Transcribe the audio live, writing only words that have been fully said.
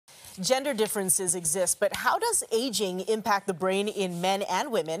gender differences exist, but how does aging impact the brain in men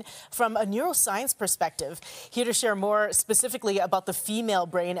and women from a neuroscience perspective? Here to share more specifically about the female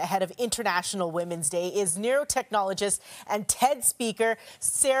brain ahead of International Women's Day is neurotechnologist and TED speaker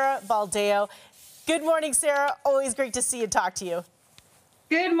Sarah Baldeo. Good morning, Sarah. Always great to see and talk to you.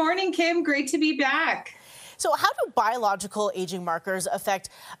 Good morning, Kim. Great to be back. So how do biological aging markers affect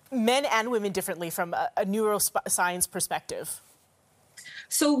men and women differently from a neuroscience perspective?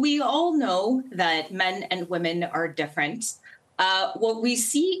 So we all know that men and women are different. What we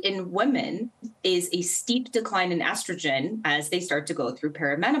see in women is a steep decline in estrogen as they start to go through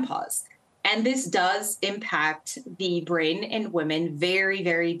perimenopause. And this does impact the brain in women very,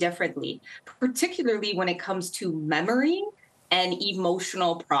 very differently, particularly when it comes to memory and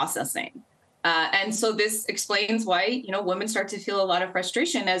emotional processing. And so this explains why, women start to feel a lot of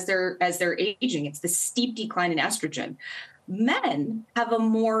frustration as they're aging. It's the steep decline in estrogen. Men have a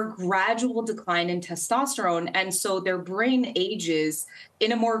more gradual decline in testosterone, and so their brain ages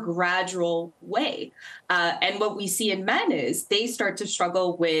in a more gradual way. And what we see in men is they start to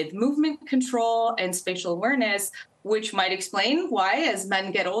struggle with movement control and spatial awareness, which might explain why, as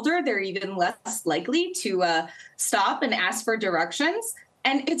men get older, they're even less likely to stop and ask for directions.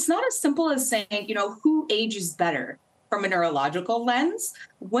 And it's not as simple as saying, who ages better from a neurological lens.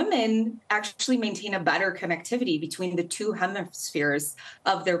 Women actually maintain a better connectivity between the two hemispheres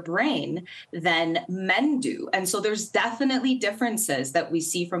of their brain than men do. And so there's definitely differences that we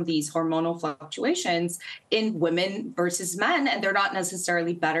see from these hormonal fluctuations in women versus men, and they're not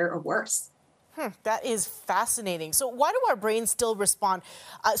necessarily better or worse. That is fascinating. So why do our brains still respond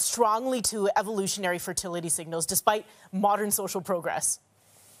strongly to evolutionary fertility signals despite modern social progress?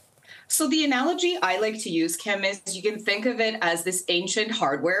 So the analogy I like to use, Kim, is you can think of it as this ancient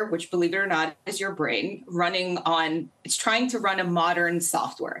hardware, which, believe it or not, is your brain it's trying to run a modern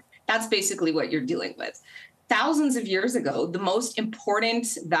software. That's basically what you're dealing with. Thousands of years ago, the most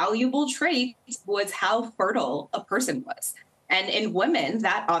important, valuable trait was how fertile a person was. And in women,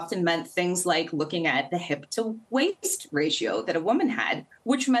 that often meant things like looking at the hip to waist ratio that a woman had,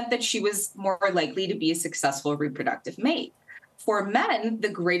 which meant that she was more likely to be a successful reproductive mate. For men, the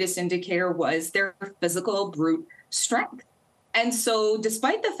greatest indicator was their physical brute strength. And so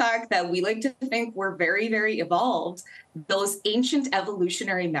despite the fact that we like to think we're very, very evolved, those ancient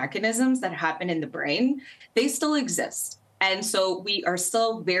evolutionary mechanisms that happen in the brain, they still exist. And so we are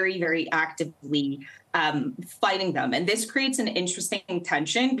still very, very actively fighting them. And this creates an interesting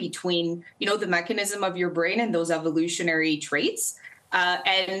tension between, the mechanism of your brain and those evolutionary traits.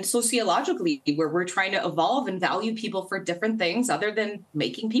 And sociologically, where we're trying to evolve and value people for different things other than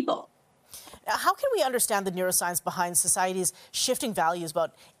making people. Now, how can we understand the neuroscience behind society's shifting values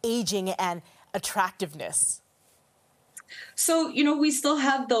about aging and attractiveness? So, we still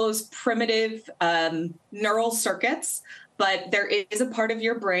have those primitive neural circuits, but there is a part of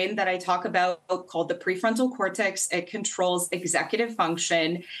your brain that I talk about called the prefrontal cortex. It controls executive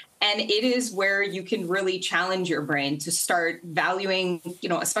function, and it is where you can really challenge your brain to start valuing,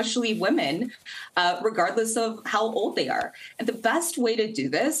 especially women, regardless of how old they are. And the best way to do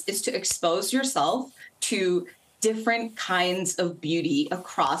this is to expose yourself to different kinds of beauty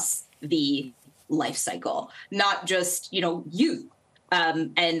across the life cycle, not just, youth.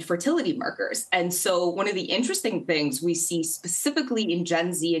 And fertility markers. And so one of the interesting things we see specifically in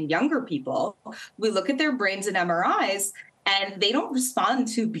Gen Z and younger people, we look at their brains in MRIs and they don't respond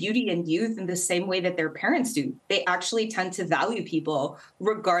to beauty and youth in the same way that their parents do. They actually tend to value people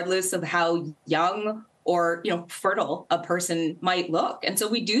regardless of how young or, fertile a person might look. And so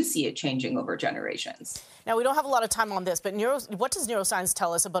we do see it changing over generations. Now, we don't have a lot of time on this, but what does neuroscience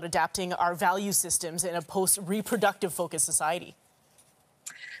tell us about adapting our value systems in a post-reproductive focused society?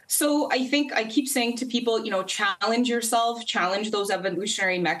 So I think I keep saying to people, challenge yourself, challenge those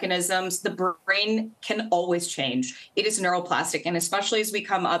evolutionary mechanisms. The brain can always change. It is neuroplastic. And especially as we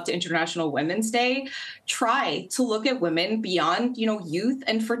come up to International Women's Day, try to look at women beyond, youth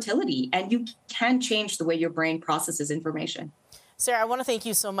and fertility. And you can change the way your brain processes information. Sarah, I want to thank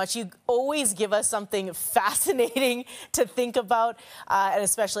you so much. You always give us something fascinating to think about, and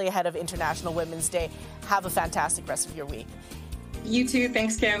especially ahead of International Women's Day. Have a fantastic rest of your week. You too.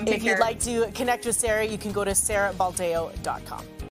 Thanks, Kim. Take care. If you'd like to connect with Sarah, you can go to sarahbaldeo.com.